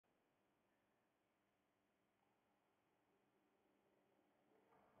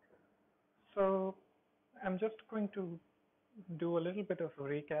So I'm just going to do a little bit of a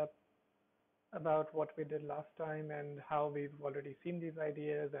recap about what we did last time and how we've already seen these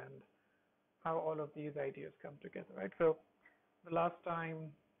ideas and how all of these ideas come together, right? So the last time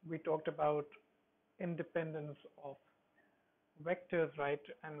we talked about independence of vectors, right?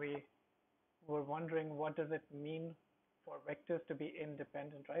 And we were wondering what does it mean for vectors to be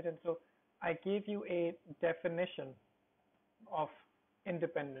independent, right? And so I gave you a definition of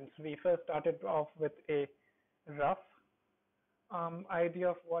independence. We first started off with a rough idea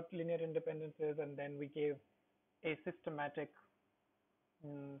of what linear independence is, and then we gave a systematic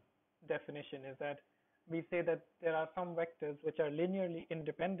definition. Is that we say that there are some vectors which are linearly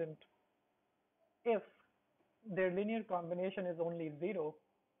independent if their linear combination is only 0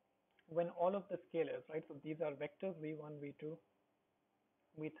 when all of the scalars, right? So these are vectors v1, v2,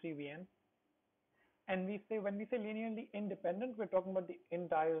 v3, vn. And we say when we say linearly independent, we're talking about the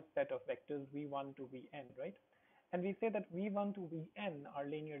entire set of vectors v1 to vn, right? And we say that v1 to vn are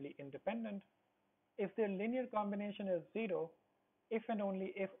linearly independent if their linear combination is 0, if and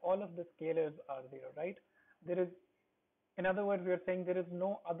only if all of the scalars are 0, right? There is, in other words, we are saying there is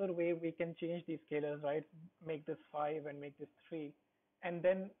no other way we can change these scalars, right? Make this 5 and make this 3, and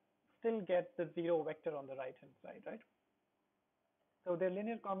then still get the 0 vector on the right hand side, right? So their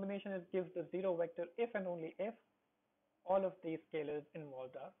linear combination gives the 0 vector if and only if all of these scalars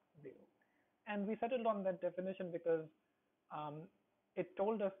involved are 0. And we settled on that definition because it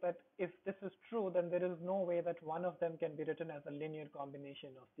told us that if this is true, then there is no way that one of them can be written as a linear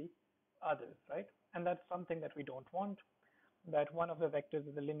combination of the others, right? And that's something that we don't want, that one of the vectors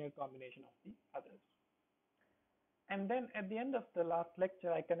is a linear combination of the others. And then at the end of the last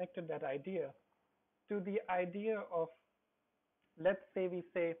lecture, I connected that idea to the idea of, let's say we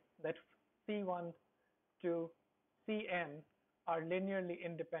say that C1 to Cn are linearly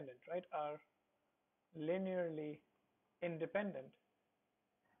independent, right? Are linearly independent.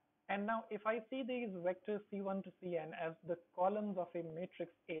 And now if I see these vectors C1 to Cn as the columns of a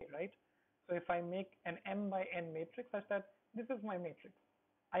matrix A, right? So if I make an m by n matrix such that this is my matrix,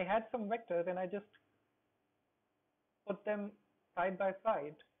 I had some vectors and I just put them side by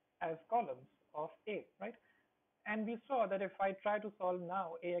side as columns of A, right? And we saw that if I try to solve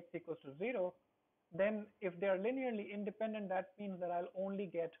now Ax equals to 0, then if they are linearly independent, that means that I'll only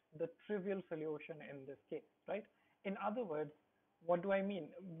get the trivial solution in this case, right? In other words, what do I mean?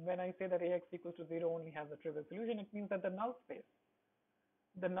 When I say that Ax equals to 0 only has a trivial solution, it means that the null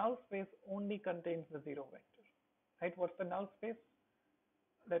space only contains the 0 vector, right? What's the null space?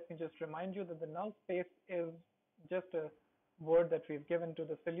 Let me just remind you that the null space is just a word that we've given to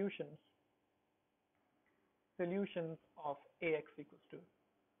the solutions of Ax equals to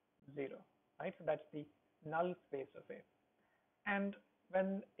 0, right? So that's the null space of A. And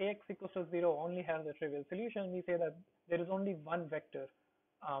when Ax equals to 0 only has a trivial solution, we say that there is only one vector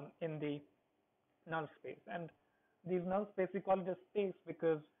in the null space. And these null space, we call it a space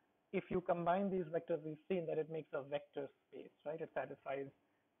because if you combine these vectors, we've seen that it makes a vector space, right? It satisfies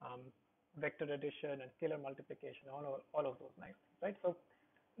vector addition and scalar multiplication, all of those nice things, right? So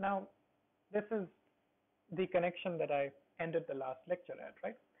now this is the connection that I ended the last lecture at,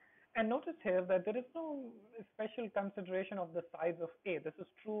 right? And notice here that there is no special consideration of the size of A. This is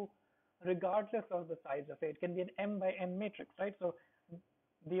true regardless of the size of A. It can be an m by n matrix, right? So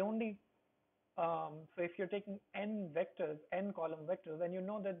the only so if you're taking n vectors, n column vectors, then you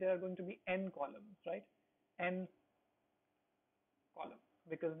know that there are going to be n columns, right? N columns,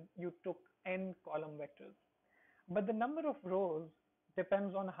 because you took n column vectors. But the number of rows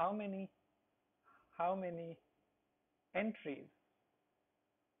depends on how many entries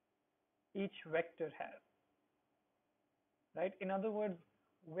each vector has, right? In other words,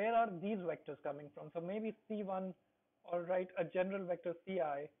 where are these vectors coming from? So maybe C1, or right, a general vector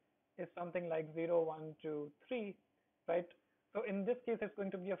Ci is something like 0, 1, 2, 3, right? So in this case, it's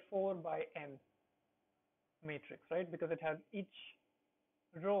going to be a 4 by n matrix, right? Because it has each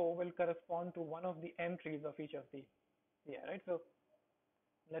row will correspond to one of the entries of each of the, right? So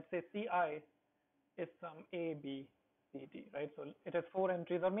let's say Ci is some A, B, C, D, right? So it has 4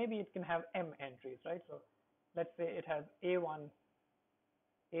 entries, or maybe it can have m entries, right? So let's say it has A1,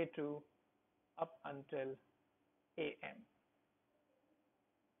 A2 up until AM,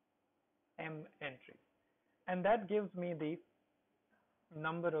 m entries, and that gives me the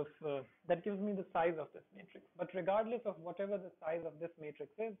number of that gives me the size of this matrix. But regardless of whatever the size of this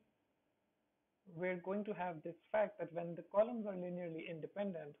matrix is, we're going to have this fact that when the columns are linearly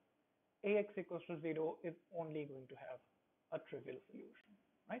independent, Ax equals to 0 is only going to have a trivial solution,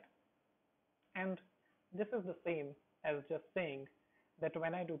 right? And this is the same as just saying that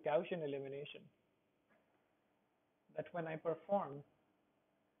when I do Gaussian elimination, that when I perform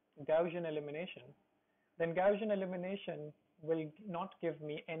Gaussian elimination, then Gaussian elimination will not give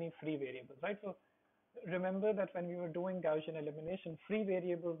me any free variables, right? So remember that when we were doing Gaussian elimination, free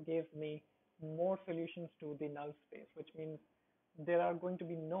variables gave me more solutions to the null space, which means there are going to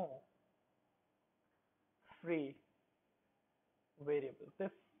be no free variables.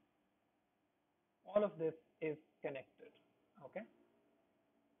 All of this is connected, okay?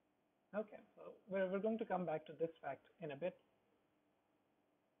 Okay, so we're going to come back to this fact in a bit.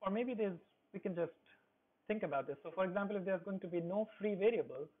 Or maybe we can just think about this. So for example, if there's going to be no free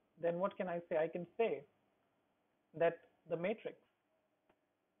variables, then what can I say? I can say that the matrix,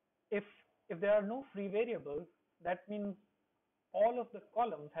 if there are no free variables, that means all of the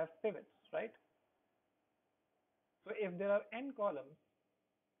columns have pivots, right? So if there are n columns,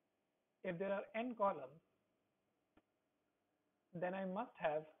 then I must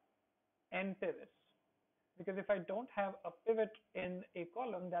have n pivots. Because if I don't have a pivot in a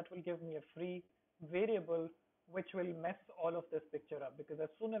column, that will give me a free variable, which will mess all of this picture up. Because as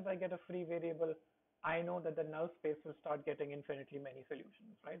soon as I get a free variable, I know that the null space will start getting infinitely many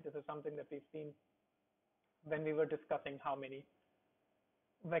solutions, right? This is something that we've seen when we were discussing how many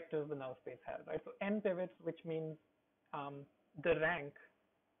vectors the null space has, right? So n pivots, which means the rank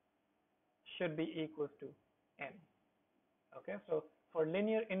should be equals to n. Okay, so for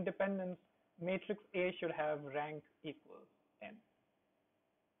linear independence, matrix A should have rank equals n.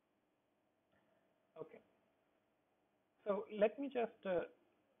 Okay, so let me just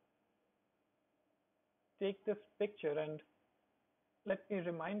take this picture and let me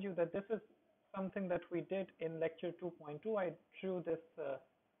remind you that this is something that we did in lecture 2.2. I drew this,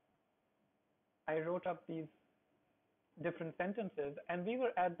 I wrote up these different sentences, and we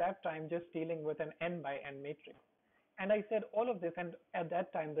were at that time just dealing with an n by n matrix. And I said all of this, and at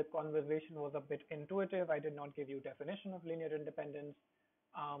that time the conversation was a bit intuitive. I did not give you definition of linear independence.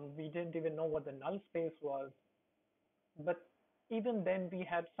 We didn't even know what the null space was. But even then we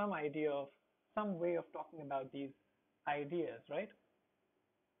had some idea of some way of talking about these ideas, right?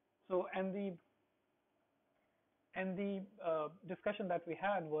 So, and the discussion that we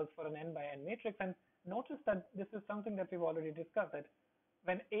had was for an n by n matrix, and notice that this is something that we've already discussed, that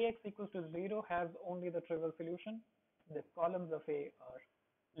when Ax equals to 0 has only the trivial solution, the columns of A are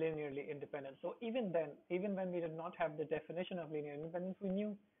linearly independent. So even then, even when we did not have the definition of linear independence, we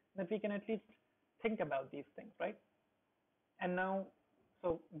knew that we can at least think about these things, right? And now,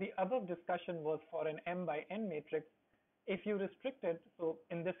 so the above discussion was for an m by n matrix. If you restrict it, so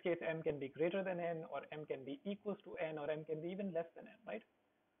in this case, m can be greater than n, or m can be equals to n, or m can be even less than n, right?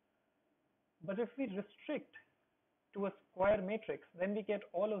 But if we restrict to a square matrix, then we get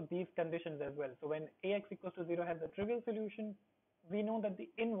all of these conditions as well. So when Ax equals to 0 has a trivial solution, we know that the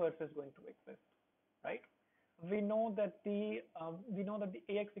inverse is going to exist, right? We know that the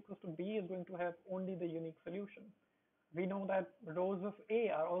Ax equals to b is going to have only the unique solution. We know that rows of A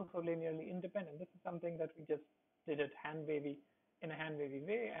are also linearly independent. This is something that we just did it in a hand-wavy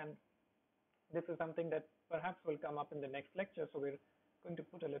way, and this is something that perhaps will come up in the next lecture. So we're going to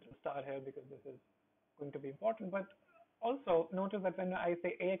put a little star here because this is going to be important. But also notice that when I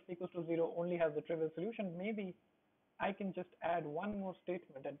say Ax equals to 0 only has the trivial solution, maybe I can just add one more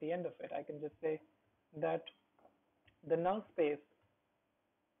statement at the end of it. I can just say that the null space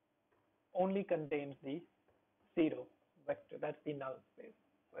only contains the 0 vector. That's the null space.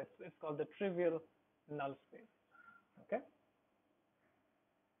 So it's called the trivial null space. Okay.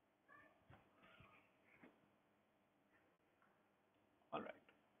 All right.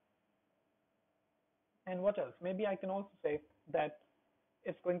 And what else? Maybe I can also say that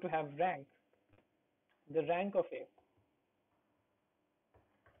it's going to have rank. The rank of A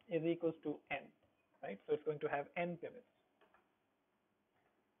is equals to n, right? So it's going to have n pivots.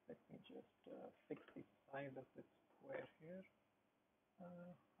 Let me just fix the size of this square here.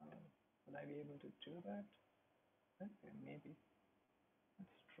 Will I be able to do that? Okay, maybe.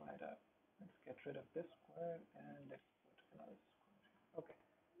 Let's try it out. Let's get rid of this square and let's put another square. Okay.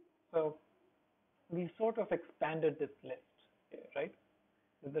 So we sort of expanded this list here, right?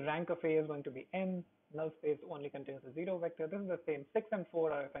 The rank of A is going to be n. Null space only contains a 0 vector. This is the same. 6 and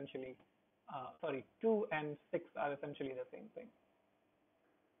 4 are essentially, 2 and 6 are essentially the same thing.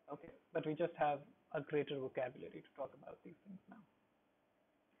 Okay, but we just have a greater vocabulary to talk about these things now.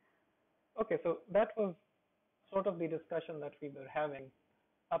 Okay, so that was sort of the discussion that we were having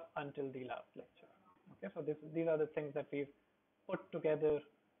up until the last lecture. Okay, so these are the things that we've put together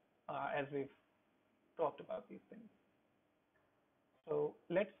as we've talked about these things. So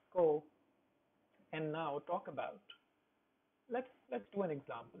let's go and now talk about let's do an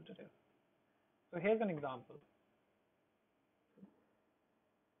example today. So here's an example.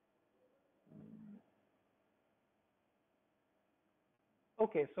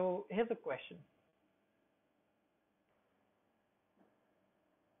 Okay, so here's a question.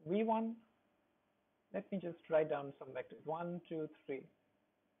 V1, let me just write down some vectors. 1, 2, 3.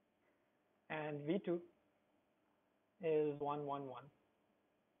 And V2 is 1, 1, 1.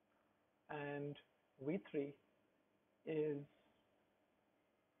 And V3 is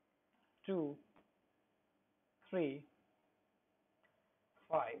 2, 3,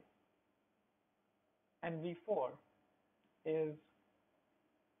 5. And V4 is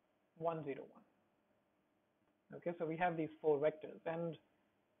 1, 0, 1. Okay, so we have these four vectors. And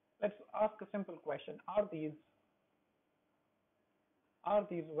let's ask a simple question. Are these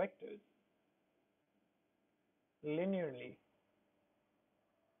vectors linearly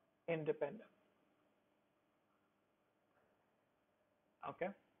independent? Okay.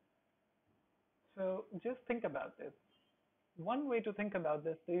 So just think about this. One way to think about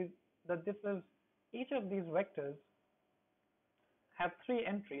this is that each of these vectors have three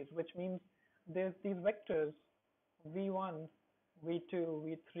entries, which means there's these vectors v1, v2,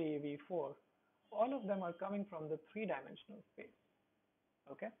 v3, v4. All of them are coming from the three-dimensional space.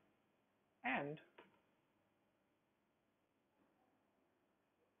 Okay, and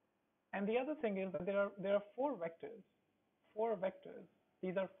the other thing is that there are four vectors.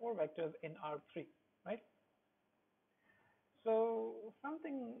 These are four vectors in R3, right? So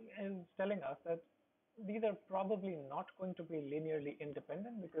something is telling us that these are probably not going to be linearly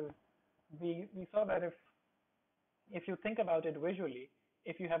independent, because we saw that if you think about it visually,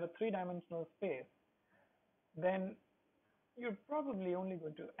 if you have a three-dimensional space, then you're probably only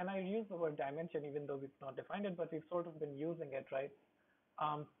going to, and I use the word dimension even though we've not defined it, but we've sort of been using it, right?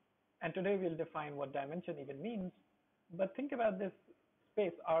 And today we'll define what dimension even means. But think about this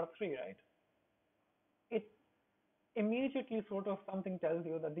space R3, right? It immediately sort of something tells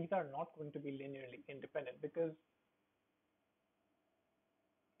you that these are not going to be linearly independent, because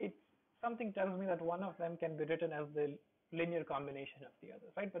it's something tells me that one of them can be written as the linear combination of the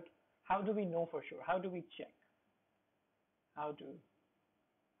others, right? But how do we know for sure? How do we check? How do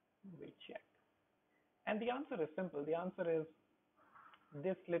we check? And the answer is simple. The answer is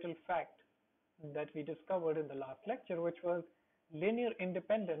this little fact that we discovered in the last lecture, which was linear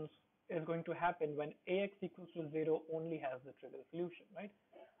independence is going to happen when Ax equals to 0 only has the trivial solution, right?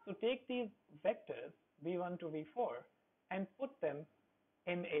 So take these vectors v1 to v4 and put them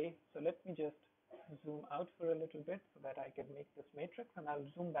in A. So let me just zoom out for a little bit so that I can make this matrix, and I'll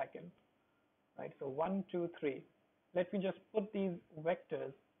zoom back in, right? So 1, 2, 3. Let me just put these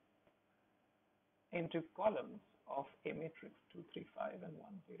vectors into columns of a matrix 2, 3, 5, and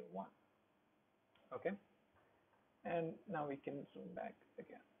 1, 0, 1. Okay, and now we can zoom back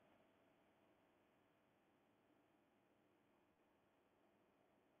again.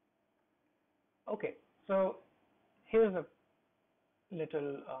 Okay, so here's a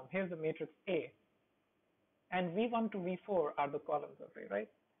little here's the matrix A, and v1 to v4 are the columns of A, right?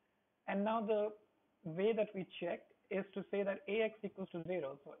 And now the way that we check is to say that Ax equals to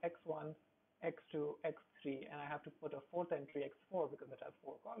 0, so x1, x2, x3, and I have to put a fourth entry x4 because it has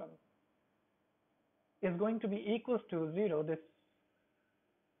four columns, is going to be equals to 0,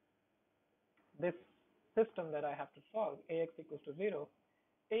 this system that I have to solve, Ax equals to 0.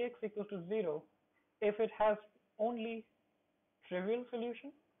 Ax equals to 0 if it has only trivial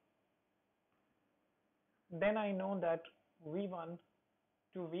solution, then I know that v1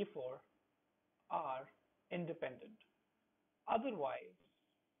 to v4 are independent. Otherwise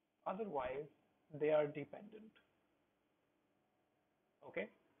they are dependent. Okay,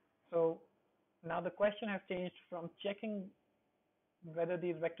 so now the question has changed from checking whether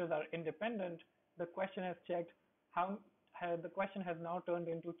these vectors are independent. The question has now turned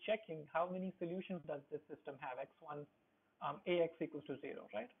into checking how many solutions does this system have, x1, Ax equals to 0,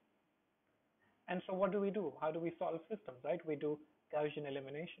 right? And so what do we do? How do we solve systems, right? We do Gaussian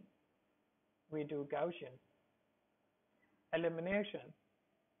elimination.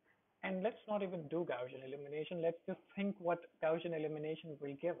 And let's not even do Gaussian elimination. Let's just think what Gaussian elimination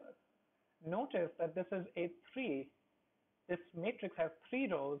will give us. Notice that this matrix has 3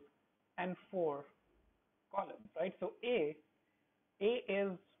 rows and 4 columns, right? So A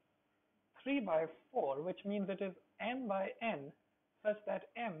is 3 by 4, which means it is m by n such that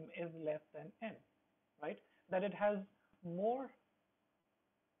m is less than n, right? That it has more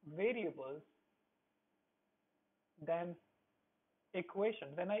variables than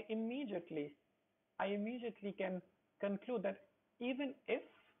equations. And I immediately can conclude that even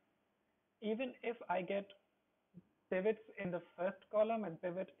if I get pivots in the first column and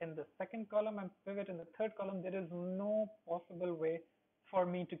pivot in the second column and pivot in the third column, there is no possible way for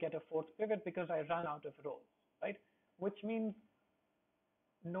me to get a fourth pivot because I run out of rows, right? Which means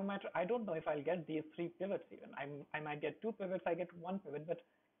no matter, I don't know if I'll get these three pivots even. I might get two pivots, I get one pivot, but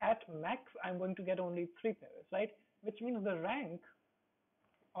at max, I'm going to get only three pivots, right? Which means the rank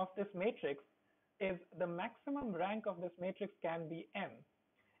of this matrix is the maximum rank of this matrix can be m.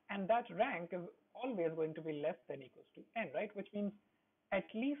 And that rank is always going to be less than equals to n, right? Which means at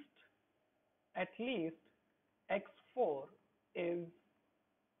least x4 is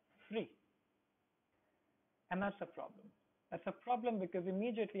free. And that's a problem. That's a problem because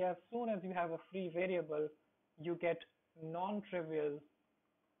immediately as soon as you have a free variable, you get non-trivial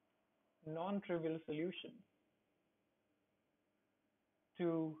solution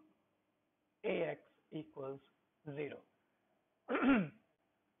to ax equals 0.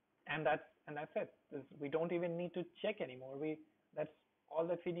 And that's it. We don't even need to check anymore. That's all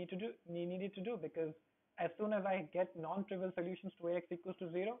that we needed to do because as soon as I get non-trivial solutions to ax equals to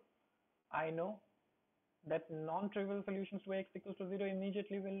 0, I know that non-trivial solutions to ax equals to 0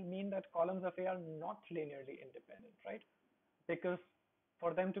 immediately will mean that columns of A are not linearly independent, right? Because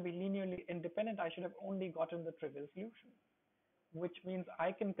for them to be linearly independent, I should have only gotten the trivial solution, which means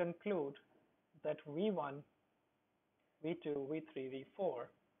I can conclude that V1, V2, V3, V4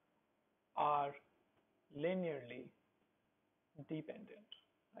 are linearly dependent,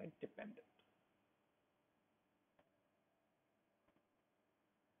 right? Dependent.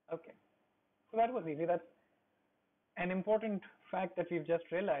 Okay, so that was easy. That's an important fact that we've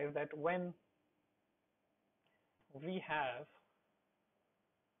just realized, that when we have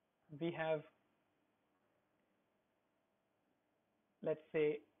let's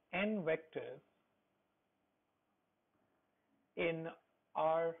say n vectors in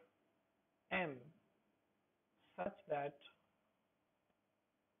Rm such that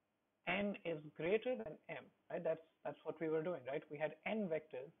n is greater than m, right? That's what we were doing, right? We had n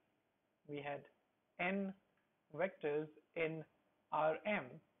vectors. We had n vectors in Rm.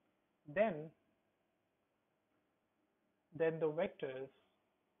 Then the vectors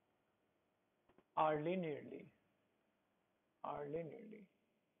are linearly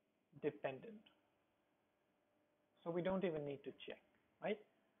dependent. So we don't even need to check, right?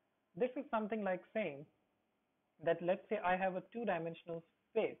 This is something like saying that let's say I have a two-dimensional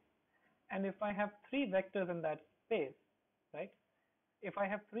space, and if I have three vectors in that space, right? If I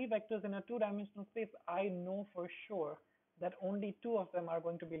have three vectors in a two-dimensional space, I know for sure that only two of them are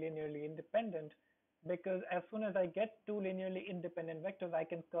going to be linearly independent, because as soon as I get two linearly independent vectors, I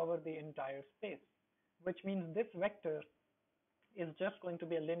can cover the entire space, which means this vector is just going to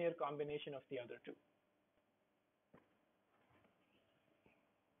be a linear combination of the other two.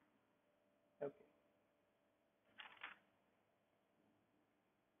 Okay.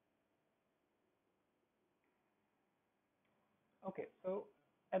 Okay, so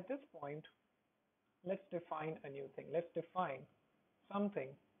at this point, let's define a new thing. Let's define something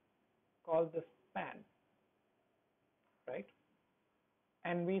called the span, right?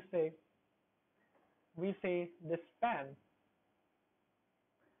 And we say the span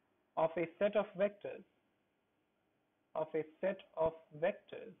of a set of vectors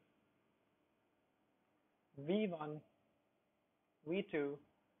v1, v2,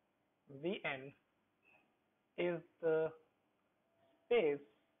 vn is the space,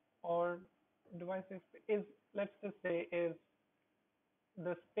 or do I say is, let's just say, is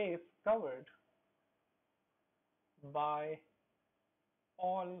the space covered by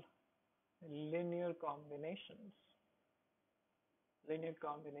all linear combinations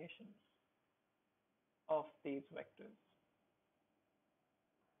of these vectors.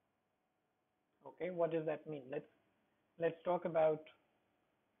 Okay, what does that mean? Let's talk about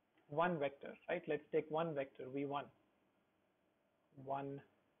one vector, right? Let's take one vector, v1, one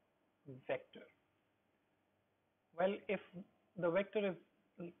vector. Well, if the vector is,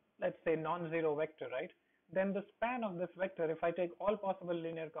 let's say, non-zero vector, right? Then the span of this vector, if I take all possible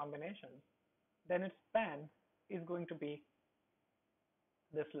linear combinations, then its span is going to be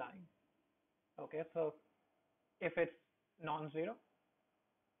this line. Okay, so if it's non-zero,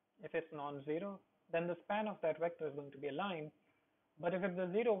 then the span of that vector is going to be a line. But if it's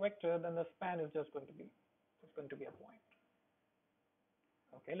a zero vector, then the span is just going to be a point.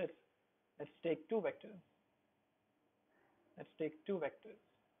 Okay, let's take two vectors.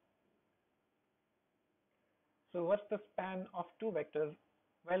 So what's the span of two vectors?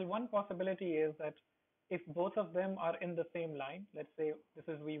 Well, one possibility is that if both of them are in the same line, let's say this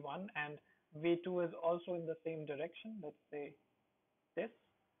is v1 and v2 is also in the same direction, let's say this,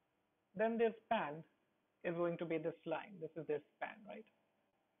 then their span is going to be this line. This is their span, right?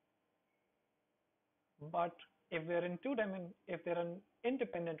 But if they're in if they're in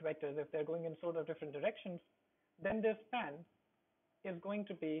independent vectors, if they're going in sort of different directions, then their span is going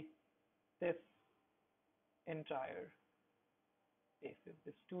to be this entire space,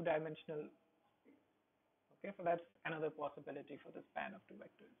 this two-dimensional space. Okay, so that's another possibility for the span of two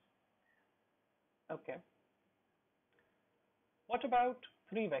vectors. Okay. What about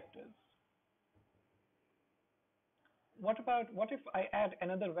three vectors? What if I add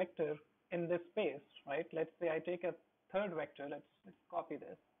another vector in this space, right? Let's say I take a third vector. Let's copy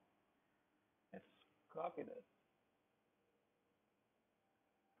this. Let's copy this.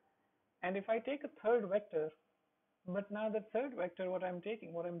 And if I take a third vector, but now the third vector, what I'm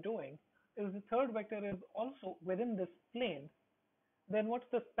doing is the third vector is also within this plane, then what's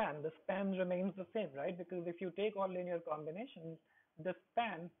the span? The span remains the same, right? Because if you take all linear combinations, the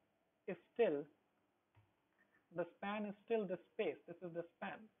span is still the space. This is the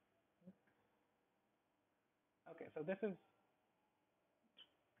span. Okay, so this is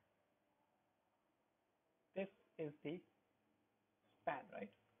the span, right?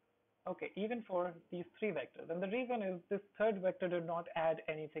 Okay, even for these three vectors. And the reason is this third vector did not add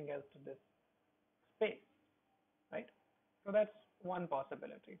anything else to this space, right? So that's one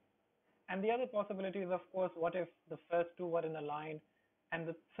possibility. And the other possibility is, of course, what if the first two were in a line and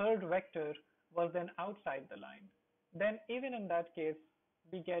the third vector was then outside the line? Then even in that case,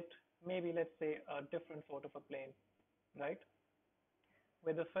 we get maybe, let's say, a different sort of a plane, right?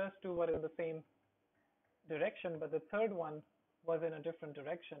 Where the first two were in the same direction, but the third one was in a different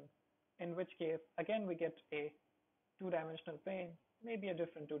direction, in which case, again, we get a two-dimensional plane, maybe a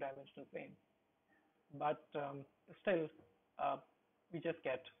different two-dimensional plane. But still, we just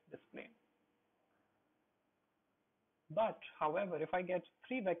get this plane. But however, if I get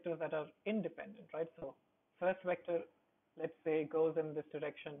three vectors that are independent, right? So first vector, let's say, goes in this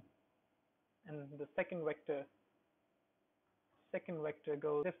direction, and the second vector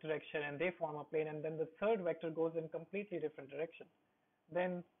goes this direction, and they form a plane, and then the third vector goes in completely different direction.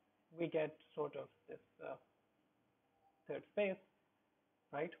 Then we get sort of this third space,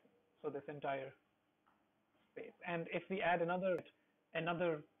 right? So this entire space. And if we add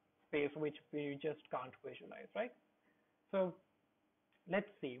another space which we just can't visualize, right? So let's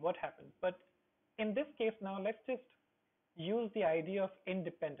see what happens. But in this case now, let's just use the idea of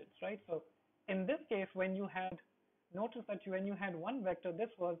independence, right? So in this case, when you had, notice that when you had one vector, this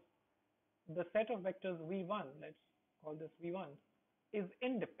was the set of vectors v1, let's call this v1, is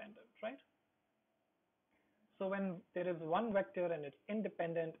independent, right? So when there is one vector and it's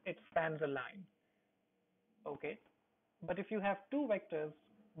independent, it spans a line. Okay. But if you have two vectors,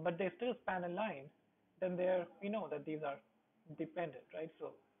 but they still span a line, then we know that these are dependent, right?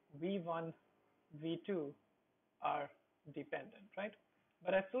 So v1, v2 are dependent, right?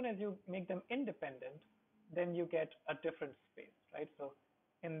 But as soon as you make them independent, then you get a different space, right? So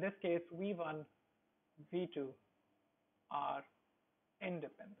in this case, v1, v2 are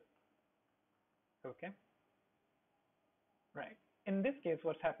independent. Okay. Right. In this case,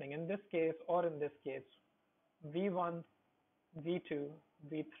 what's happening? In this case, or in this case, v1, v2,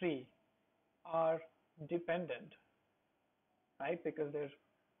 v3 are dependent, right? Because they're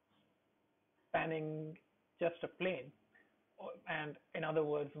spanning just a plane. And in other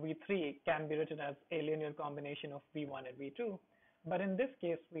words, v3 can be written as a linear combination of v1 and v2. But in this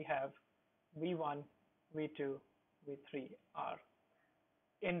case, we have v1, v2, v3 are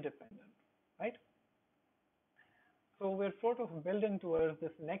independent, right? So we're sort of building towards this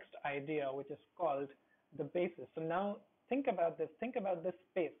next idea, which is called the basis. So now think about this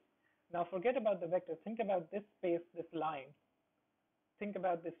space. Now forget about the vector, think about this space, this line. Think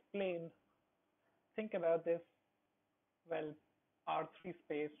about this plane. Think about this, well, R3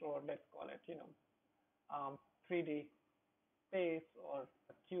 space, or let's call it, 3D space or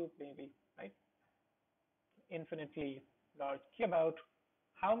a cube maybe, right? Infinitely large cube. About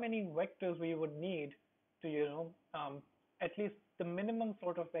how many vectors we would need to, at least the minimum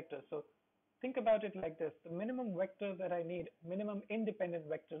sort of vectors. So think about it like this. The minimum vectors that I need, minimum independent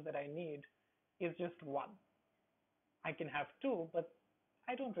vectors that I need is just one. I can have two, but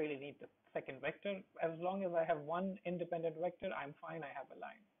I don't really need the second vector. As long as I have one independent vector, I'm fine, I have a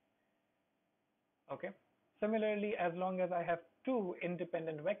line. Okay. Similarly, as long as I have two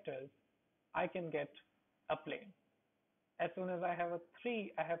independent vectors, I can get a plane. As soon as I have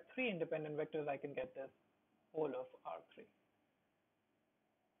three independent vectors, I can get this whole of R3.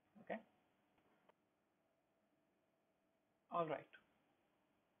 Okay. All right.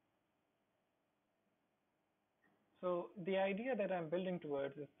 So the idea that I'm building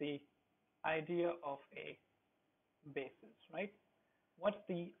towards is the idea of a basis, right? What's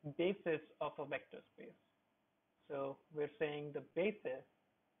the basis of a vector space? So we're saying the basis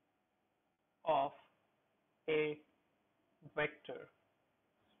of a vector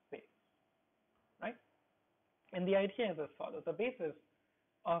space, right? And the idea is as follows. The basis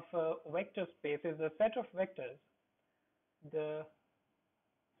of a vector space is a set of vectors. The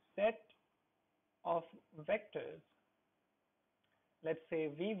set of vectors, let's say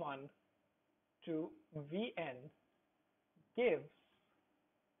v1 to vn, gives,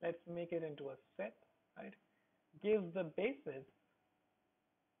 let's make it into a set, right? Gives the basis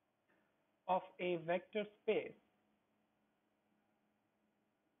of a vector space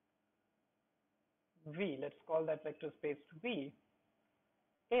V. Let's call that vector space V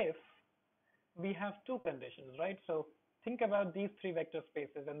if we have two conditions, right? So think about these three vector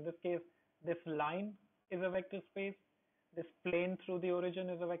spaces. In this case, this line is a vector space. This plane through the origin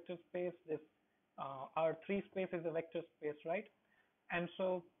is a vector space. This R3 space is a vector space, right? And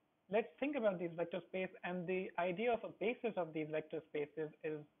so let's think about these vector space, and the idea of a basis of these vector spaces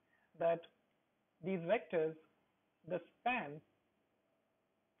is that these vectors, the span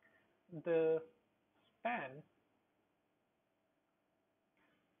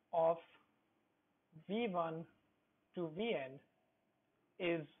of v1 to vn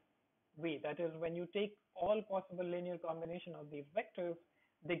is v. That is, when you take all possible linear combination of these vectors,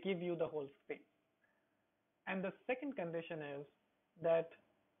 they give you the whole space. And the second condition is that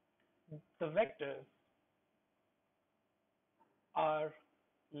the vectors are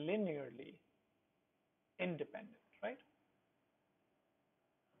linearly independent, right?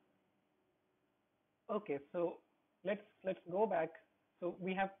 Okay, so let's go back. So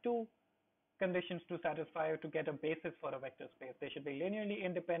we have two conditions to satisfy to get a basis for a vector space. They should be linearly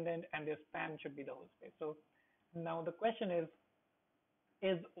independent and their span should be the whole space. So now the question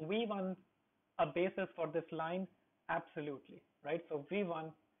is V1 a basis for this line? Absolutely, right? So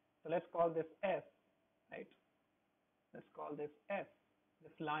V1, so let's call this S, right? Let's call this S,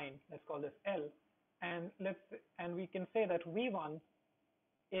 this line, let's call this L, and we can say that V1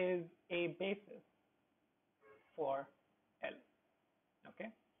 is a basis for L, okay?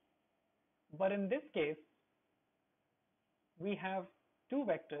 But in this case, we have two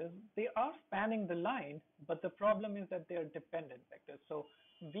vectors. They are spanning the line, but the problem is that they are dependent vectors. So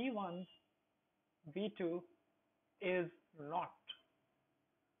V1, V2 is not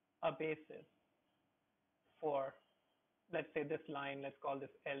a basis for, let's say, this line. Let's call this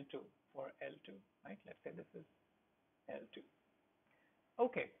L2 for L2, right? Let's say this is L2.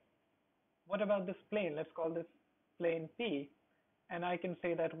 Okay, what about this plane? Let's call this plane P, and I can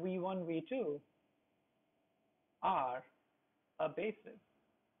say that V1, V2 are a basis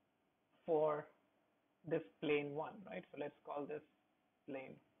for this plane 1, right? So let's call this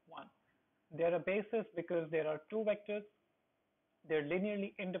plane 1. They're a basis because there are two vectors, they're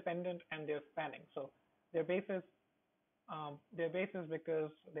linearly independent, and they're spanning. So they're basis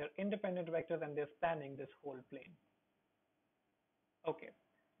because they're independent vectors and they're spanning this whole plane. Okay,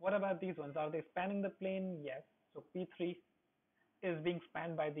 what about these ones? Are they spanning the plane? Yes. So P3 is being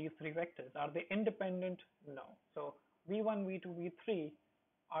spanned by these three vectors. Are they independent? No. So V1, V2, V3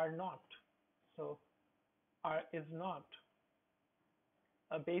 are not. So is not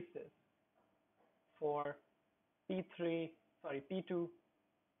a basis for P2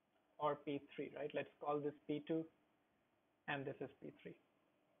 or P3, right? Let's call this P2 and this is P3.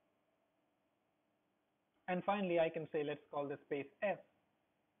 And finally, I can say, let's call this space S,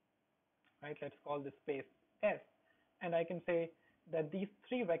 right? Let's call this space S. And I can say that these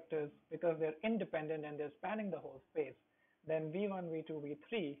three vectors, because they're independent and they're spanning the whole space, then V1, V2,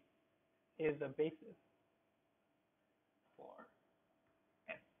 V3 is a basis for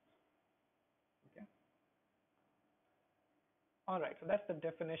S. Okay. All right, so that's the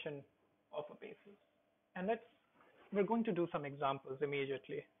definition of a basis. And we're going to do some examples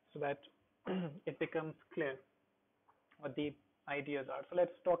immediately so that it becomes clear what the ideas are. So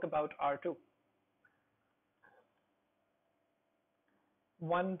let's talk about R2.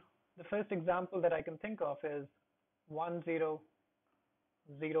 The first example that I can think of is 1, 0,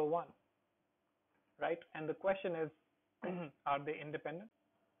 0, 1, right? And the question is, are they independent?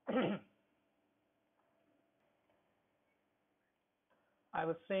 I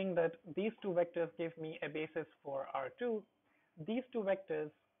was saying that these two vectors give me a basis for R2. These two vectors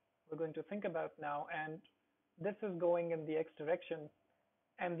we're going to think about now, and this is going in the x direction,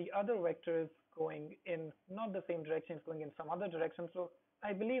 and the other vector is going in not the same direction, it's going in some other direction. So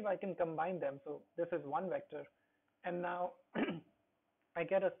I believe I can combine them. So this is one vector, and now I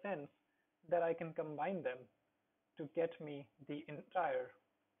get a sense that I can combine them to get me the entire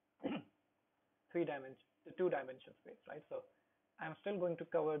the two-dimension space, right? So I'm still going to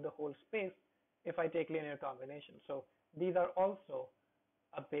cover the whole space if I take linear combinations. So these are also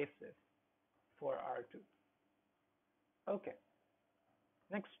a basis for R2. Okay.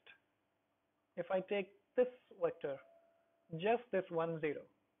 Next, if I take this vector, just this 1, 0,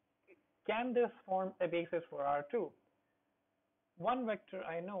 can this form a basis for R2? One vector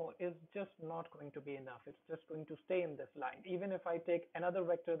I know is just not going to be enough. It's just going to stay in this line. Even if I take another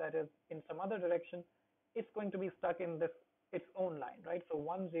vector that is in some other direction, it's going to be stuck in this its own line, right? So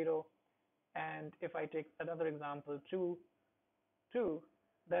 1, 0, and if I take another example, 2, 2,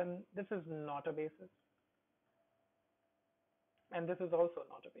 then this is not a basis. And this is also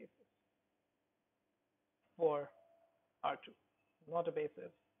not a basis for R2. Not a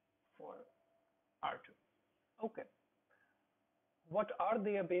basis for R2. Okay. What are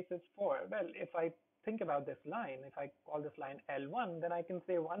they a basis for? Well, if I think about this line, if I call this line L1, then I can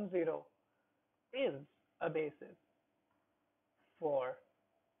say 1, 0 is a basis for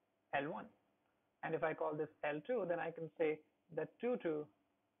L1. And if I call this L2, then I can say that 2, 2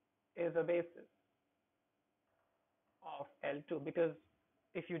 is a basis of L2, because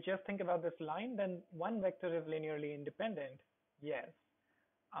if you just think about this line, then one vector is linearly independent, yes.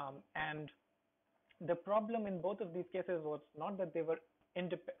 And the problem in both of these cases was not that they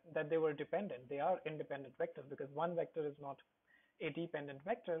were dependent. They are independent vectors because one vector is not a dependent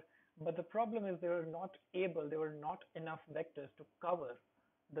vector, but the problem is there were not enough vectors to cover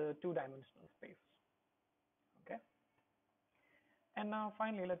the two-dimensional space. Okay. And now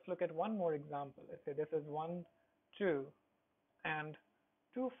finally, let's look at one more example. Let's say this is 1, 2, and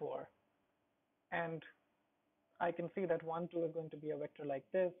 2, 4, and I can see that 1, 2 is going to be a vector like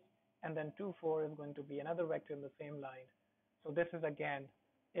this, and then 2, 4 is going to be another vector in the same line. So this is again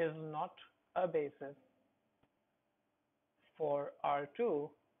is not a basis for R2,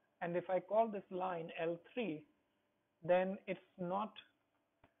 and if I call this line L3, then it's not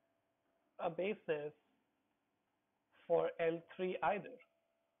a basis for L3 either.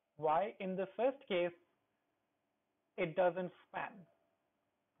 Why? In the first case, it doesn't span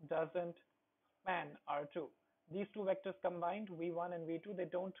R2. These two vectors combined, V1 and V2, they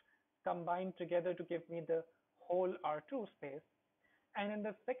don't combine together to give me the whole R2 space. And in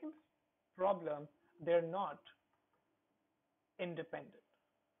the second problem, they're not independent.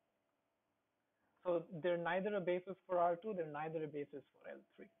 So they're neither a basis for R2, they're neither a basis for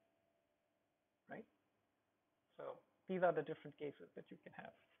L3, right? So these are the different cases that you can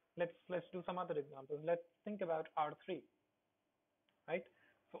have. Let's do some other examples. Let's think about R3, right?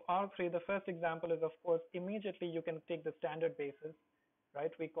 So R3, the first example is, of course, immediately you can take the standard basis,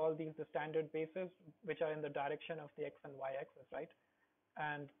 right? We call these the standard bases, which are in the direction of the X and Y axis, right?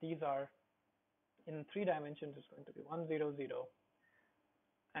 And these are in 3 dimensions. It's going to be 1, 0, 0,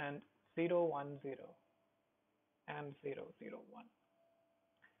 and 0, 1, 0, and 0, 0, 1.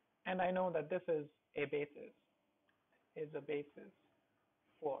 And I know that this is a basis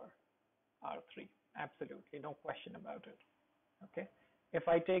for R3. Absolutely, no question about it. Okay. If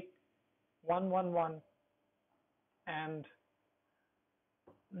I take 1, 1, 1 and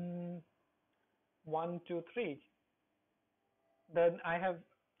 1, 2, 3, then I have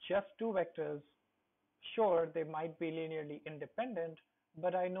just two vectors. Sure, they might be linearly independent,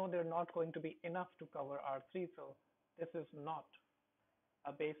 but I know they're not going to be enough to cover R3, so this is not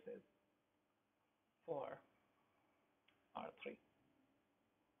a basis for R3.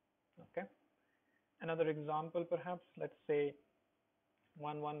 Okay. Another example, perhaps, let's say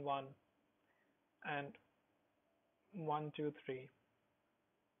 1, 1, 1 and 1, 2, 3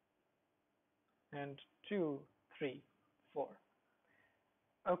 and 2, 3, 4.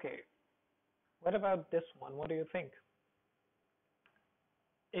 Okay, what about this one? What do you think?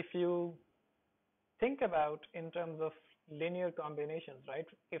 If you think about in terms of linear combinations, right?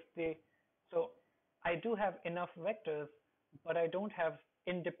 So I do have enough vectors, but I don't have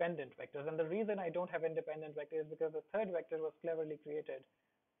independent vectors. And the reason I don't have independent vectors is because the third vector was cleverly created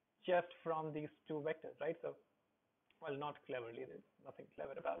just from these two vectors, right? So, well, not cleverly, there's nothing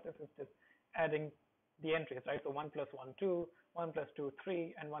clever about this. It's just adding the entries, right? So 1 plus 1, 2, 1 plus 2,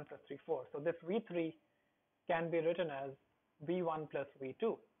 3, and 1 plus 3, 4. So this V3 can be written as V1 plus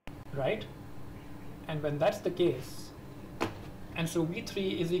V2. Right? And when that's the case, and so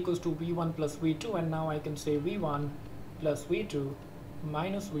V3 is equals to V1 plus V2, and now I can say V1 plus V2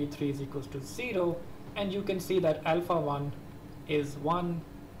 minus V3 is equals to 0, and you can see that alpha 1 is 1,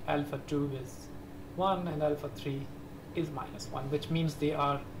 alpha 2 is 1, and alpha 3 is minus 1, which means they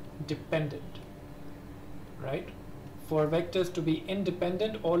are dependent, right? For vectors to be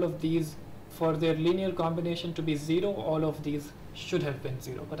independent, all of these, for their linear combination to be 0, all of these should have been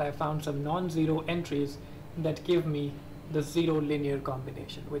 0, but I found some non-zero entries that give me the 0 linear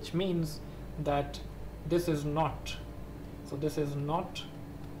combination, which means that this is not, so this is not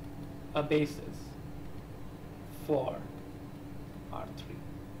a basis for R3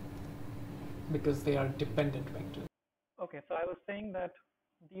 because they are dependent vectors. Okay, so I was saying that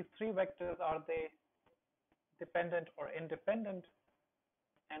these three vectors, are they dependent or independent?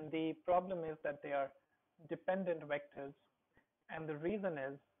 And the problem is that they are dependent vectors, and the reason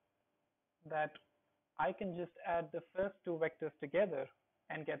is that I can just add the first two vectors together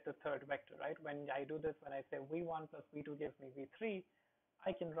and get the third vector, right? When I do this, when I say v1 plus v2 gives me v3,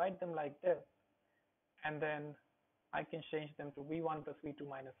 I can write them like this, and then I can change them to v1 plus v2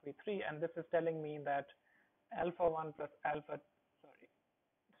 minus v3, and this is telling me that alpha 1 plus alpha, sorry,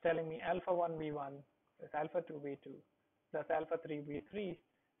 it's telling me alpha 1 v1 plus alpha 2 v2 plus alpha 3 v3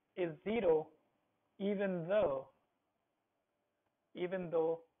 is 0, even though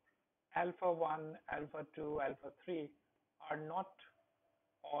alpha 1, alpha 2, alpha 3 are not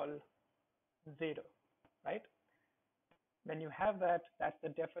all 0, right? When you have that, that's the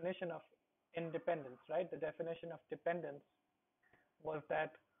definition of independence, right? The definition of dependence was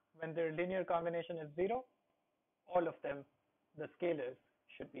that when their linear combination is 0, all of them, the scalars,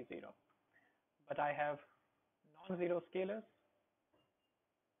 should be 0. But I have non-zero scalars,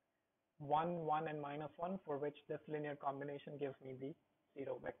 1, 1, and minus 1, for which this linear combination gives me the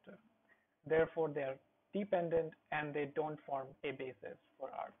 0 vector. Therefore, they are dependent and they don't form a basis for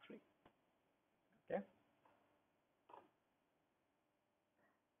R3. Okay.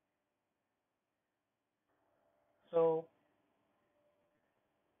 So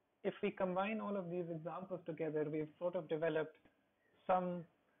if we combine all of these examples together, we've sort of developed some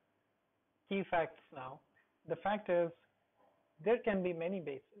key facts now. The fact is, there can be many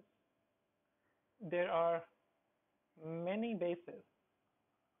bases. There are many bases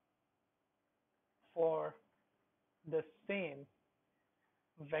for the same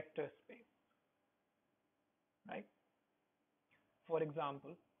vector space, right? For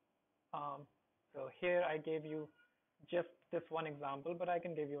example, so here I gave you just this one example, but I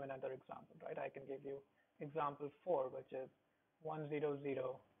can give you another example, right? I can give you example 4, which is 1, 0,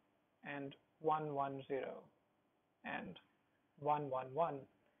 0, and 1, 1, 0, and 1, 1, 1.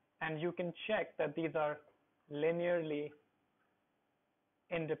 And you can check that these are linearly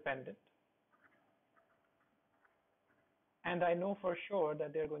independent. And I know for sure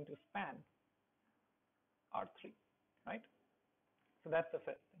that they're going to span R3, right? So that's the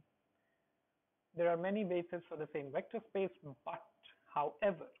first thing. There are many bases for the same vector space, but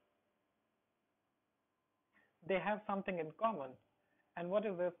however, they have something in common. And what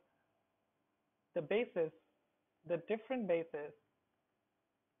is this? The basis, the different bases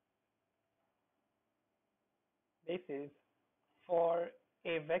for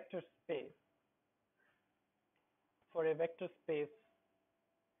a vector space,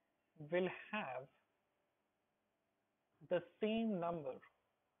 will have the same number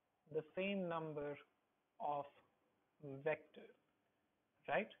of vectors,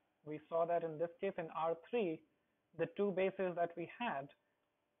 right? We saw that in this case in R3, the two bases that we had,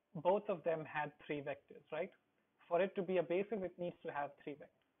 both of them had 3 vectors, right? For it to be a basis, it needs to have 3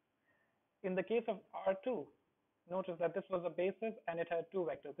 vectors. In the case of R2, notice that this was a basis and it had 2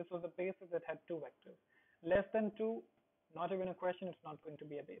 vectors. This was a basis that had 2 vectors. Less than 2, not even a question, it's not going to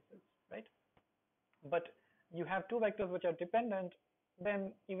be a basis, right? But you have 2 vectors which are dependent,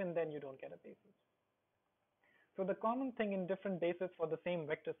 then even then you don't get a basis. So the common thing in different bases for the same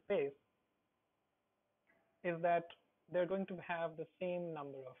vector space is that they're going to have the same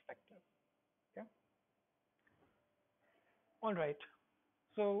number of vectors. Okay. All right.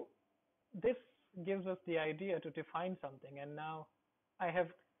 So this gives us the idea to define something, and now I have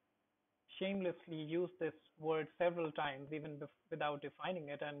shamelessly used this word several times even without defining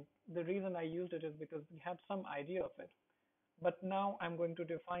it, and the reason I used it is because we had some idea of it. But now I'm going to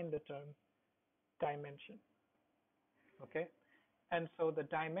define the term dimension. Okay, and so the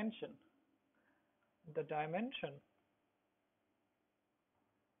dimension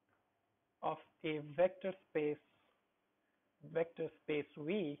of a vector space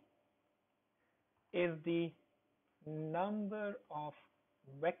V is the number of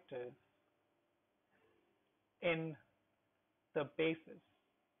vectors in the basis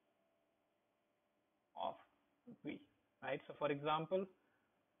of V, right? So for example,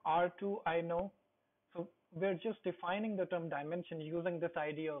 R2 I know, so we're just defining the term dimension using this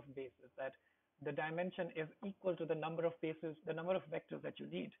idea of basis, that the dimension is equal to the number of bases, the number of vectors that you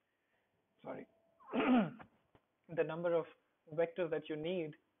need, sorry, the number of vectors that you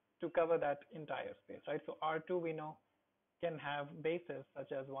need to cover that entire space, right? So R2 we know can have bases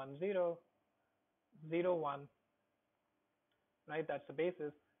such as 1, 0, 0, 1, right? That's the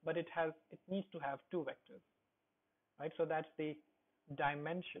basis, but it needs to have two vectors, right? So that's the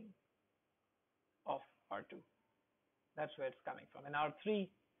dimension of R2. That's where it's coming from. In R3,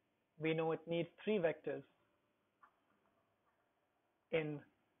 we know it needs three vectors in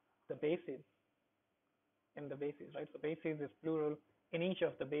the bases, right? So bases is plural in each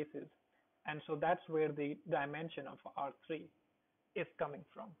of the bases. And so that's where the dimension of R3 is coming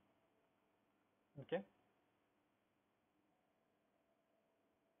from. Okay.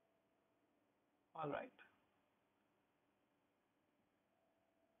 All right.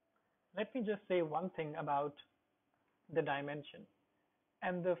 Let me just say one thing about the dimension.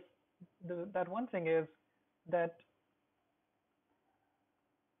 And that one thing is that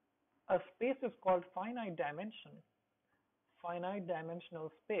a space is called finite dimensional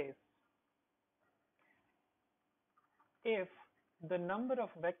space if the number of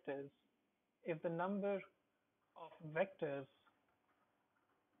vectors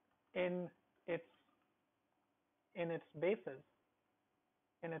in its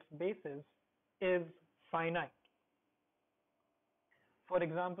bases is finite. For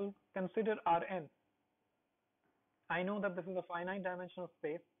example, consider Rn. I know that this is a finite dimensional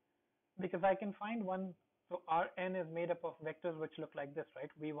space because I can find one. So Rn is made up of vectors which look like this, right?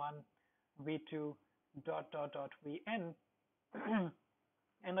 v1, v2, dot, dot, dot, vn.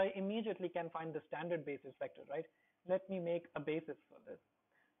 And I immediately can find the standard basis vector, right? Let me make a basis for this.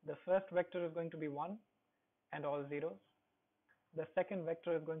 The first vector is going to be 1 and all zeros. The second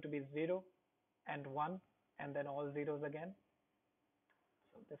vector is going to be 0 and 1 and then all zeros again.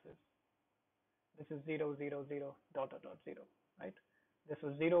 So this is 0, 0, 0, dot, dot, dot, 0, right? This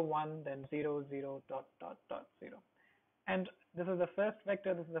is 0, 1, then 0, 0, dot, dot, dot, 0. And this is the first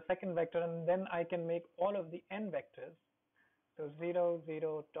vector, this is the second vector, and then I can make all of the n vectors. So 0,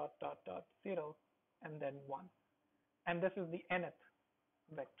 0, dot, dot, dot, 0, and then 1. And this is the nth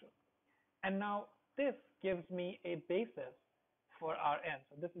vector. And now this gives me a basis for Rn.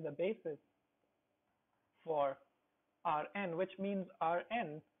 So this is the basis for Rn, which means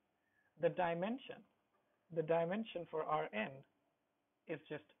Rn, the dimension for Rn is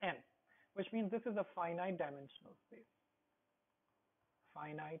just n, which means this is a finite dimensional space.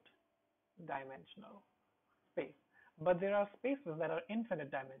 Finite dimensional space. But there are spaces that are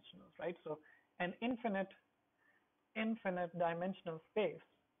infinite dimensionals, right? So an infinite dimensional space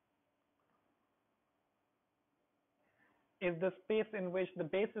is the space in which the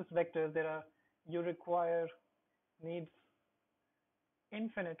basis vectors needs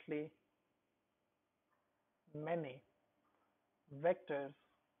infinitely many vectors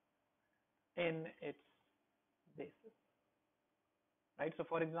in its basis, right? So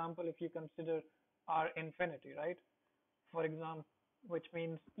for example, if you consider R infinity, right? For example, which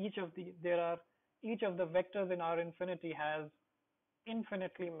means each of the vectors in R infinity has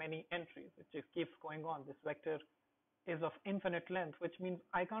infinitely many entries. It just keeps going on. This vector is of infinite length, which means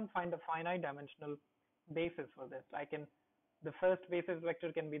I can't find a finite dimensional basis for this. The first basis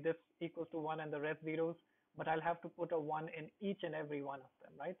vector can be this equals to 1 and the rest zeros, but I'll have to put a 1 in each and every one of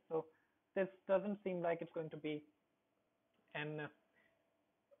them, right? So this doesn't seem like it's going to be a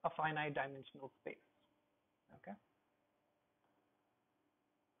finite dimensional space, okay?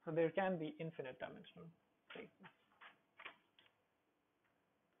 So there can be infinite dimensional spaces.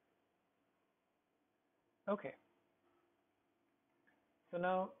 Okay. So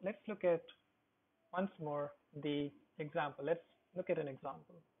now let's look at once more the example. Let's look at an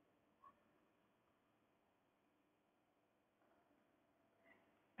example.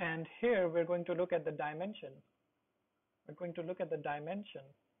 And here we're going to look at the dimension. We're going to look at the dimension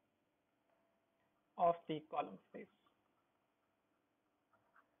of the column space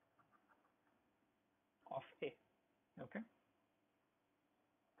of A. Okay.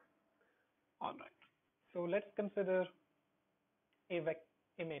 All right. So let's consider a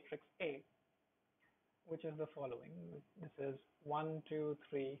matrix A, which is the following. This is 1, 2,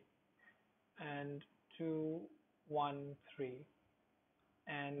 3, and 2, 1, 3.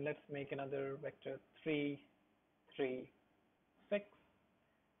 And let's make another vector 3, 3, 6,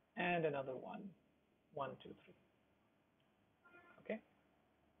 and another one 1, 2, 3. Okay.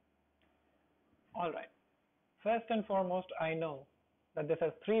 All right. First and foremost, I know that this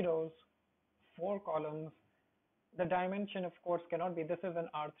has 3 rows, 4 columns. The dimension, of course, cannot be, this is an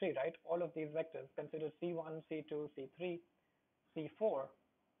R3, right? All of these vectors, consider C1, C2, C3, C4.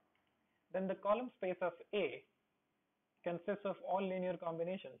 Then the column space of A consists of all linear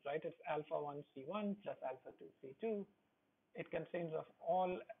combinations, right? It's alpha 1 C1 plus alpha 2 C2. It contains of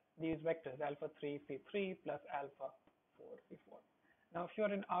all these vectors, alpha 3 C3 plus alpha C4, C4. Now, if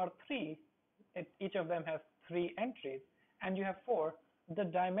you're in R3, each of them has 3 entries, and you have 4, the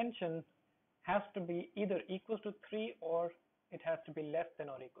dimension has to be either equals to 3 or it has to be less than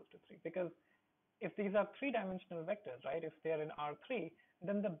or equals to 3. Because if these are 3-dimensional vectors, right, if they are in R3,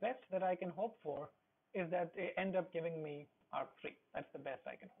 then the best that I can hope for is that they end up giving me R3. That's the best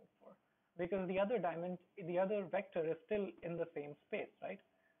I can hope for. Because the other vector is still in the same space, right?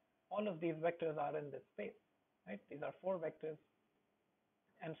 All of these vectors are in this space, right? These are 4 vectors,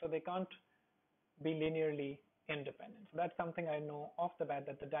 and so they can't be linearly independent. So that's something I know off the bat,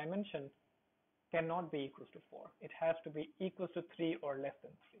 that the dimension cannot be equals to 4. It has to be equals to 3 or less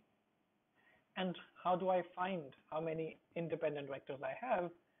than 3. And how do I find how many independent vectors I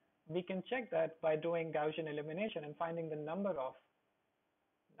have? We can check that by doing Gaussian elimination and finding the number of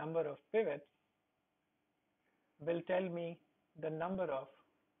pivots will tell me the number of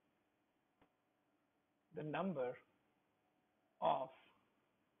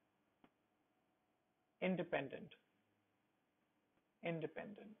independent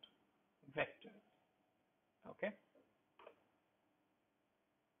vectors. Okay.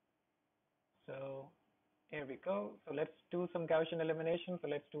 So here we go. So let's do some Gaussian elimination. So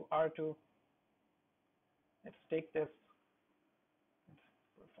let's do R2. Let's take this. Let's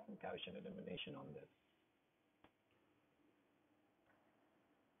perform Gaussian elimination on this.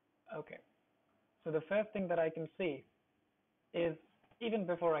 Okay. So the first thing that I can see is, even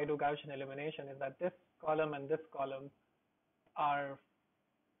before I do Gaussian elimination, is that this column and this column are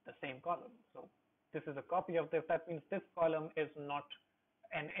the same column. So this is a copy of this. That means this column is not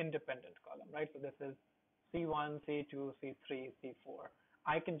an independent column, right? So this is C1, C2, C3, C4.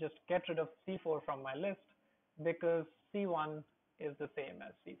 I can just get rid of C4 from my list because C1 is the same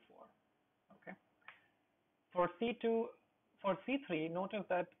as C4. Okay. For C3, notice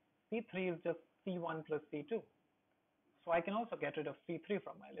that C3 is just C1 plus C2. So I can also get rid of C3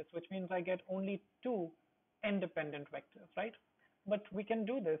 from my list, which means I get only 2 independent vectors, right? But we can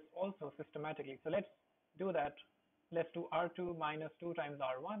do this also systematically. So let's do that. Let's do R2 minus 2 times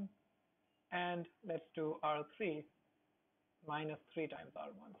R1, and let's do R3 minus 3 times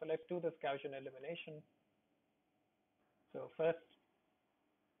R1. So let's do this Gaussian elimination. So first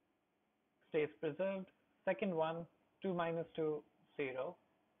stays preserved. Second one, 2 minus 2, 0.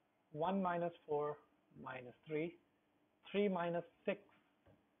 1 minus 4, minus 3. 3 minus 6,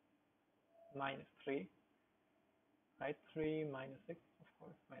 minus 3. Right? 3 minus 6, of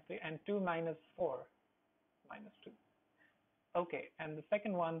course, minus 3. And 2 minus 4, minus 2. Okay, and the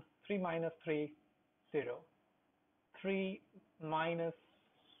second one, 3 minus 3, 0. 3 minus,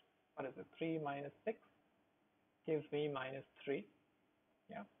 what is it? 3 minus 6 gives me minus 3.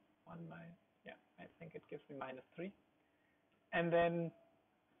 Yeah, 1 minus, yeah, I think it gives me minus 3. And then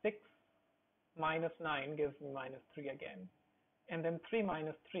 6 minus 9 gives me minus 3 again. And then 3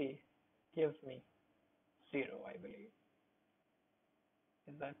 minus 3 gives me 0, I believe.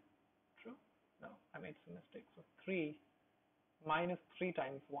 Is that true? No, I made some mistakes. So 3 minus 3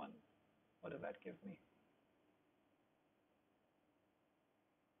 times 1. What does that give me?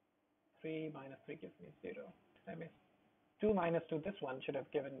 3 minus 3 gives me 0. I miss 2 minus 2, this one should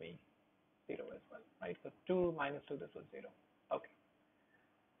have given me 0 as well, right? So 2 minus 2, this was 0. Okay.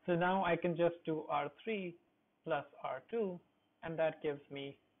 So now I can just do R3 plus R2, and that gives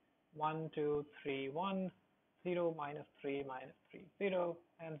me 1, 2, 3, 1, 0, minus 3, 0,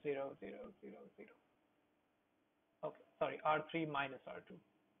 and 0, 0, 0, 0. Okay, sorry, R3 minus R2.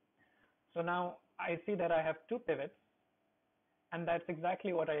 So now I see that I have 2 pivots, and that's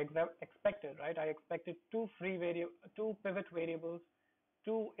exactly what I expected, right? I expected 2 pivot variables,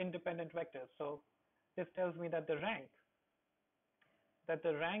 2 independent vectors. So this tells me that the rank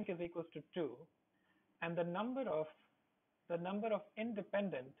is equals to 2, and the number of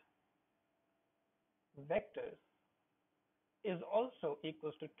independent vectors is also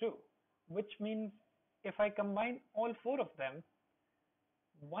equals to 2, which means if I combine all 4 of them,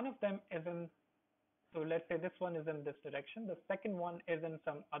 one of them is in, so let's say this one is in this direction, the second one is in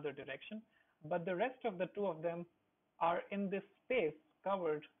some other direction, but the rest of the 2 of them are in this space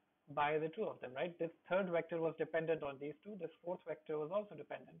covered by the 2 of them, right? This third vector was dependent on these 2, this fourth vector was also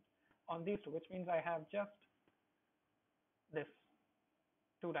dependent on these 2, which means I have just this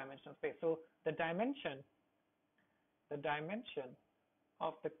 2-dimensional space. So the dimension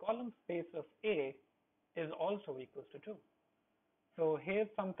of the column space of A is also equals to 2. So here's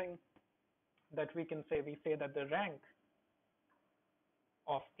something that we can say. We say that the rank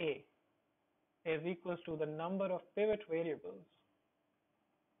of A is equals to the number of pivot variables,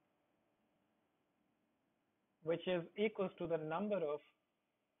 which is equals to the number of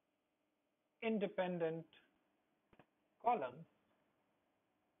independent columns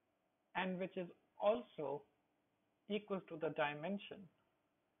and which is also equal to the dimension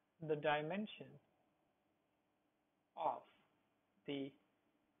of the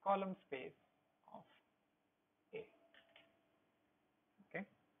column space of A. Okay.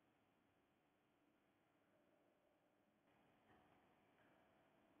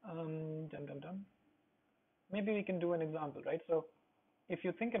 Dum dum dum. Maybe we can do an example, right? So if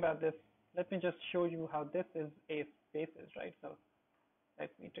you think about this, let me just show you how this is A spaces, right? So let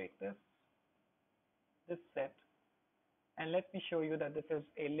me take this set, and let me show you that this is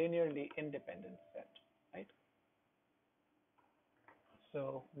a linearly independent set, right?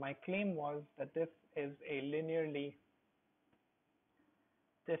 So my claim was that this is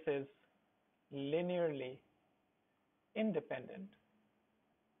linearly independent.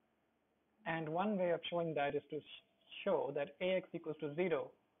 And one way of showing that is to show that Ax equals to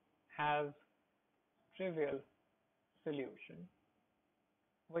 0 has trivial solution,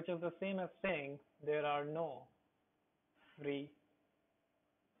 which is the same as saying there are no free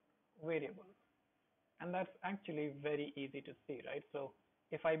variables. And that's actually very easy to see, right? So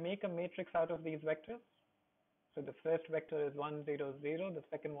if I make a matrix out of these vectors, so the first vector is 1, 0, 0, the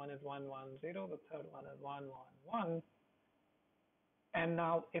second one is 1, 1, 0, the third one is 1, 1, 1. And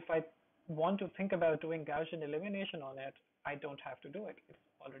now if I want to think about doing Gaussian elimination on it, I don't have to do it. It's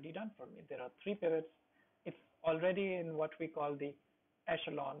already done for me. There are 3 pivots. It's already in what we call the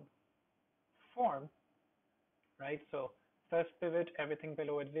echelon form, right? So first pivot, everything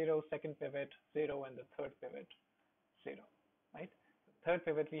below it 0, second pivot 0, and the third pivot 0, right? Third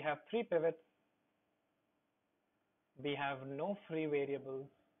pivot, we have 3 pivots. We have no free variables.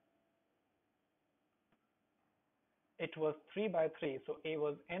 It was 3 by 3, so A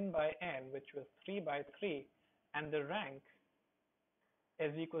was n by n, which was 3 by 3, and the rank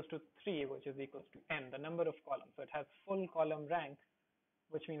is equals to 3, which is equals to n, the number of columns. So it has full column rank,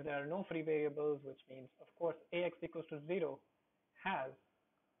 which means there are no free variables, which means, of course, Ax equals to 0 has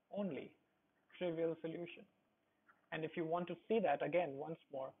only trivial solution. And if you want to see that again, once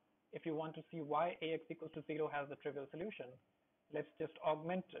more, if you want to see why Ax equals to 0 has the trivial solution, let's just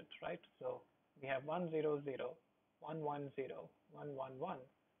augment it, right? So we have 1, 0, 0, 1, 1, 0, 1, 1, 1,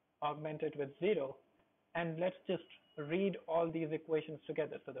 augment it with 0, and let's just read all these equations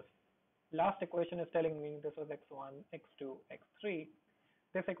together. So the last equation is telling me this was x1, x2, x3.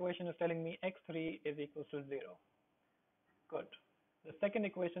 This equation is telling me x3 is equal to 0. Good. The second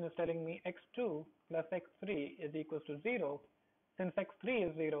equation is telling me x2 plus x3 is equal to 0. Since x3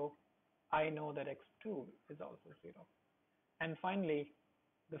 is 0, I know that x2 is also 0. And finally,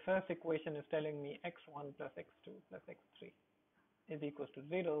 the first equation is telling me x1 plus x2 plus x3 is equal to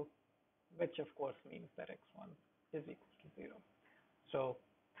 0, which of course means that x1 is equal to 0. So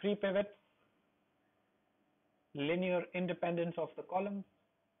 3 pivots, linear independence of the columns,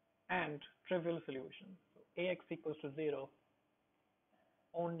 and trivial solution. So Ax equals to 0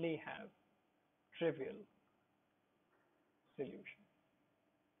 only has trivial solution.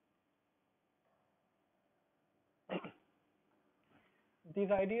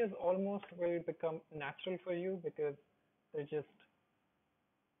 These ideas almost will become natural for you because they're just,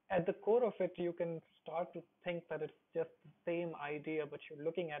 at the core of it, you can start to think that it's just the same idea, but you're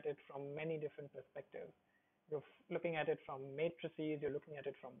looking at it from many different perspectives. You're looking at it from matrices, you're looking at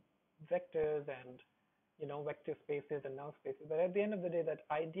it from vectors and vector spaces and null spaces. But at the end of the day, that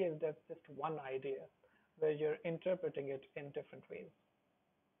idea is just one idea where you're interpreting it in different ways,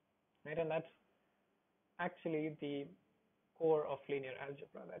 right? And that's actually the core of linear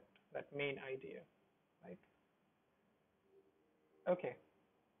algebra, that main idea, right? Okay.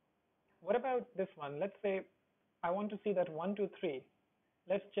 What about this one? Let's say I want to see that 1, 2, 3.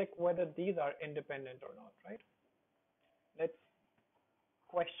 Let's check whether these are independent or not, right? Let's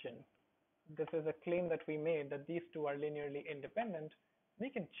question. This is a claim that we made that these two are linearly independent. We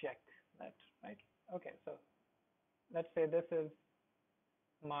can check that, right? Okay, so let's say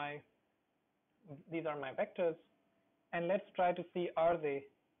these are my vectors, and let's try to see are they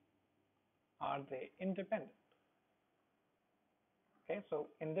independent. Okay, so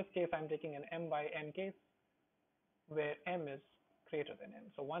in this case, I'm taking an m by n case where m is greater than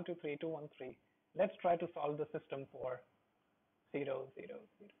n. So 1, 2, 3, 2, 1, 3. Let's try to solve the system for 0, 0,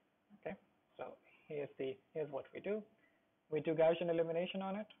 0. Okay, so here's what we do. We do Gaussian elimination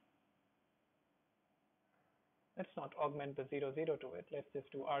on it. Let's not augment the 0, 0 to it. Let's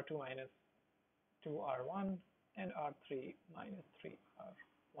just do R2 minus 2R1 and R3 minus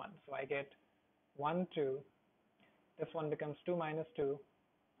 3R1. So I get 1, 2. This one becomes 2 minus 2,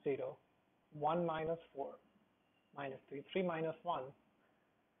 0. 1 minus 4 minus 3. 3 minus 1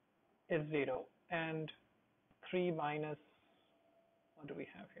 is 0. And 3 minus, what do we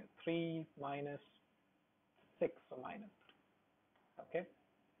have here? 3 minus 6, so minus 3. Okay,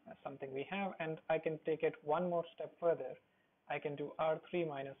 that's something we have, and I can take it one more step further. I can do R3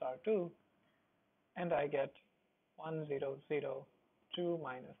 minus R2, and I get 1, 0, 0, 2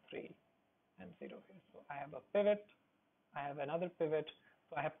 minus 3, and 0 here. So I have a pivot, I have another pivot,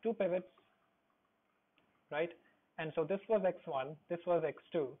 so I have two pivots, right? And so this was x1, this was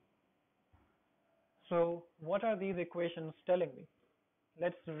x2. So what are these equations telling me?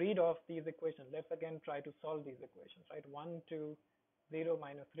 Let's read off these equations. Let's again try to solve these equations, right? 1, 2, 0,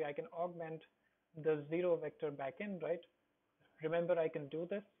 minus 3. I can augment the 0 vector back in, right? Remember, I can do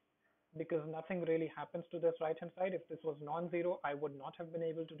this because nothing really happens to this right hand side. If this was non-zero, I would not have been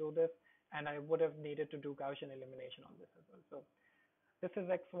able to do this, and I would have needed to do Gaussian elimination on this as well. So this is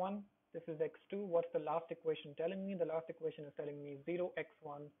x1, this is x2. What's the last equation telling me? The last equation is telling me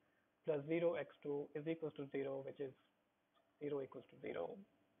 0x1 plus 0x2 is equals to 0, which is 0 equals to 0.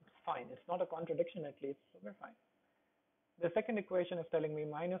 It's fine. It's not a contradiction, at least, so we're fine. The second equation is telling me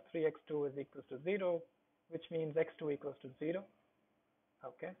minus 3x2 is equals to 0, which means x2 equals to 0.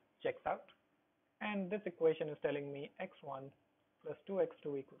 Okay, checks out. And this equation is telling me x1 plus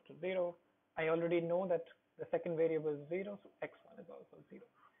 2x2 equals to 0. I already know that the second variable is 0, so x1 is also 0.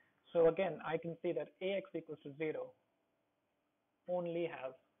 So again, I can see that ax equals to 0 only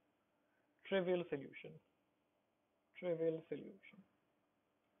has trivial solution,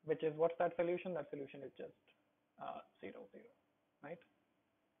 which is, what's that solution? That solution is just 0, 0, right?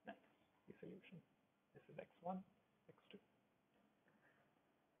 That's the solution. This is x1, x2.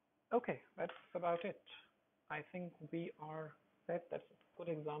 Okay, that's about it. I think we are set. That's a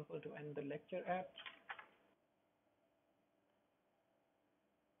good example to end the lecture at.